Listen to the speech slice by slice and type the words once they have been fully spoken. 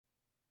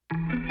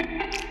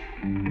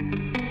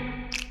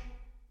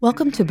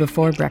Welcome to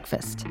Before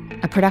Breakfast,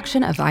 a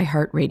production of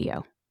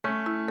iHeartRadio.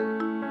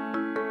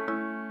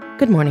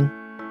 Good morning.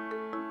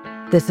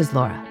 This is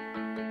Laura.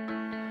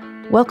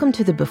 Welcome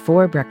to the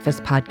Before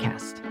Breakfast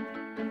podcast.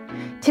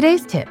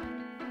 Today's tip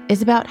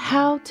is about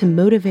how to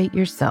motivate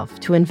yourself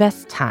to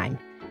invest time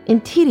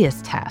in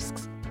tedious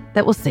tasks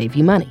that will save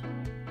you money.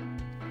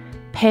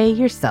 Pay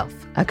yourself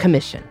a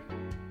commission.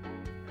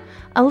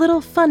 A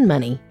little fun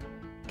money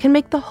can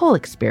make the whole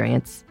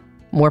experience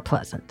more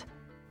pleasant.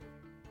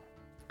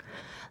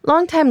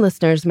 Longtime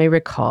listeners may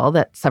recall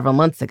that several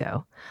months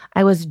ago,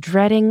 I was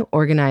dreading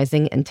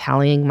organizing and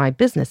tallying my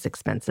business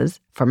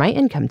expenses for my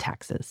income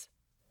taxes.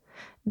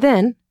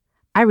 Then,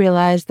 I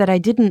realized that I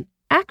didn't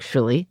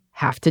actually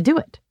have to do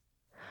it.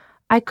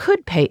 I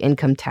could pay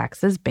income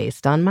taxes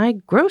based on my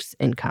gross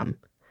income,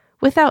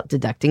 without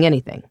deducting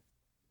anything.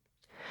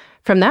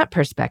 From that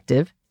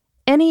perspective,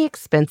 any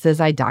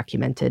expenses I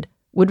documented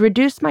would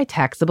reduce my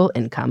taxable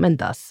income and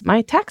thus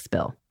my tax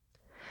bill.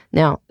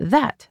 Now,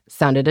 that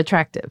sounded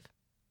attractive.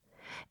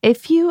 A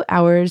few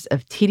hours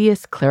of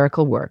tedious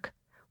clerical work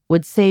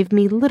would save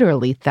me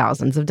literally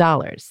thousands of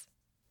dollars.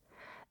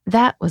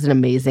 That was an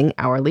amazing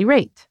hourly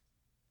rate,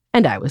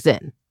 and I was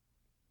in.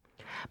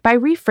 By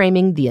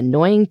reframing the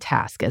annoying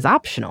task as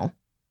optional,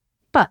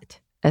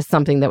 but as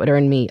something that would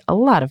earn me a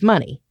lot of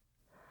money,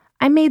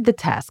 I made the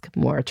task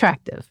more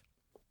attractive.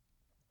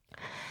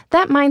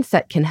 That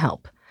mindset can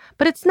help,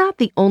 but it's not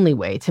the only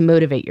way to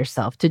motivate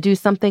yourself to do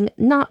something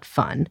not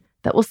fun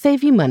that will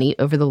save you money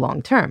over the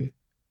long term.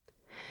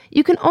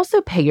 You can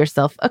also pay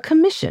yourself a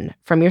commission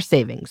from your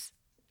savings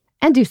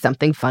and do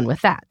something fun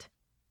with that.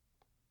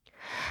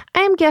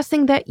 I am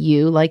guessing that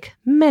you, like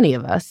many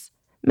of us,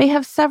 may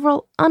have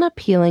several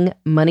unappealing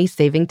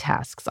money-saving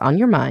tasks on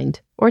your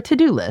mind or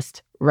to-do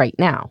list right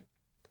now.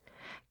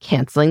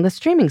 Canceling the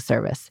streaming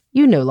service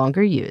you no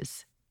longer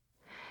use.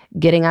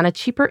 Getting on a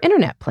cheaper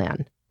internet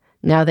plan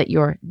now that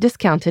your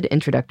discounted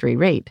introductory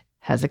rate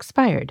has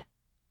expired.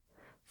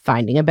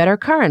 Finding a better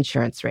car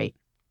insurance rate.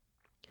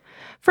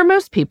 For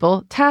most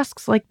people,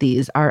 tasks like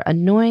these are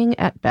annoying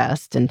at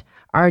best and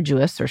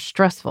arduous or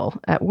stressful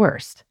at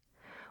worst.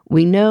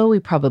 We know we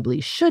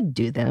probably should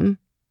do them,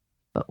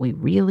 but we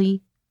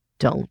really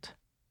don't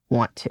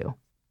want to.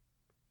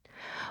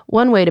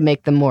 One way to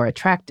make them more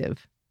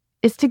attractive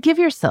is to give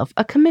yourself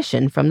a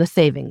commission from the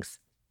savings.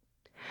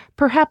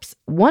 Perhaps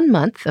 1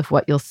 month of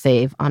what you'll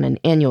save on an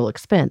annual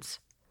expense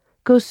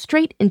goes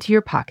straight into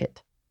your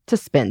pocket to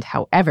spend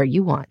however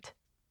you want.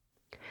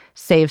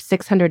 Save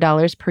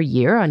 $600 per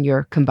year on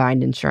your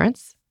combined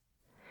insurance.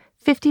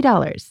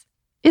 $50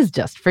 is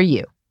just for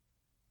you.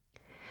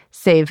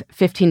 Save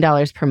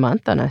 $15 per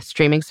month on a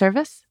streaming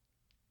service.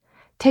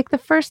 Take the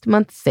first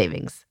month's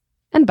savings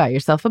and buy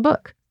yourself a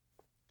book.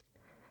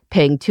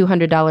 Paying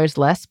 $200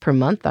 less per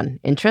month on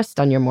interest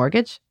on your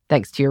mortgage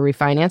thanks to your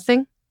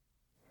refinancing.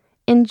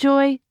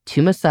 Enjoy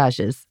 2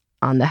 massages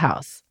on the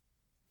house.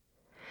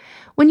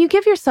 When you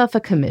give yourself a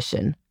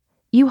commission,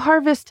 you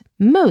harvest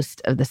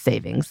most of the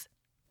savings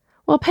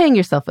while paying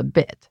yourself a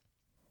bit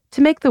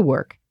to make the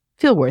work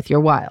feel worth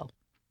your while.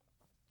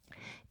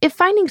 If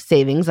finding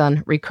savings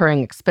on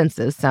recurring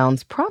expenses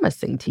sounds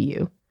promising to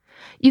you,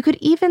 you could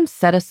even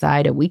set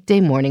aside a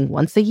weekday morning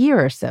once a year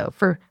or so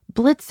for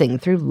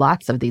blitzing through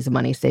lots of these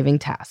money-saving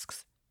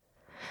tasks.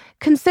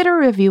 Consider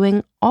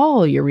reviewing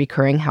all your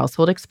recurring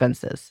household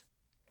expenses: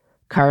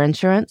 car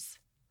insurance,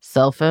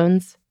 cell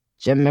phones,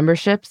 gym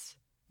memberships,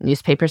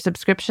 newspaper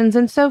subscriptions,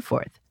 and so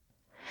forth,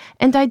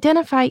 and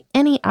identify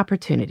any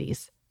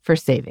opportunities for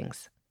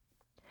savings.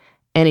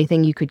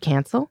 Anything you could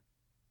cancel?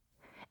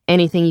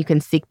 Anything you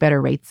can seek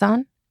better rates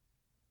on?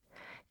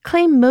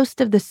 Claim most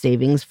of the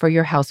savings for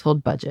your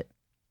household budget,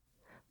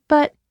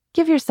 but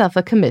give yourself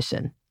a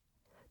commission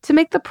to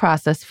make the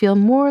process feel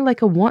more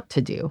like a want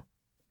to do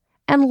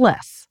and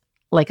less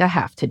like a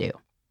have to do.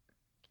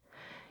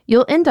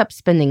 You'll end up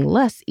spending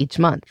less each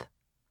month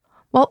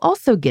while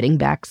also getting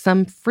back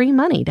some free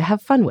money to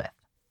have fun with.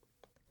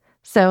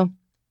 So,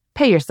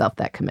 pay yourself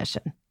that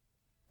commission.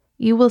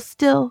 You will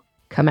still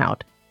come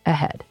out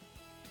ahead.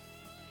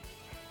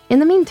 In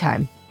the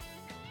meantime,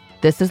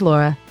 this is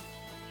Laura.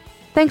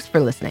 Thanks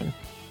for listening.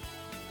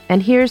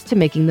 And here's to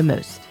making the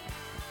most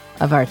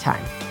of our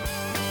time.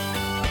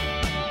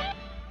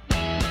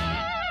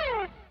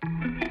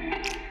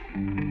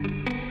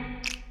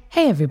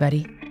 Hey,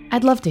 everybody.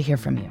 I'd love to hear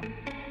from you.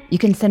 You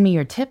can send me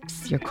your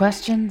tips, your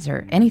questions,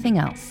 or anything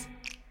else.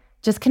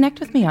 Just connect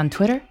with me on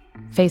Twitter,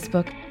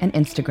 Facebook, and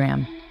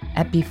Instagram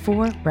at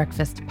Before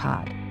Breakfast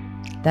Pod.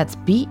 That's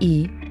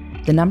BE,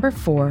 the number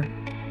 4,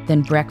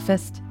 then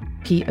breakfast,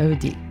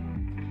 POD.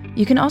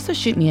 You can also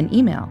shoot me an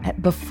email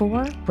at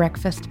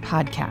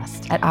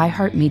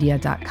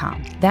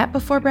beforebreakfastpodcast@iheartmedia.com. That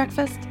Before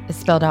Breakfast is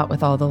spelled out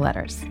with all the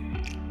letters.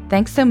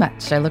 Thanks so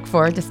much. I look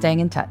forward to staying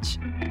in touch.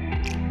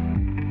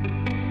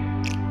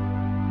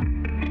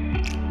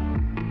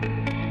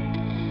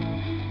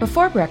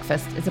 Before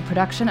Breakfast is a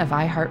production of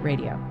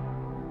iHeartRadio.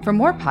 For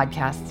more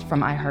podcasts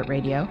from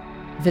iHeartRadio,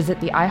 visit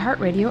the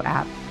iHeartRadio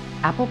app,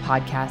 Apple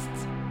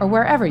Podcasts, or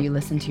wherever you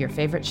listen to your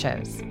favorite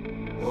shows.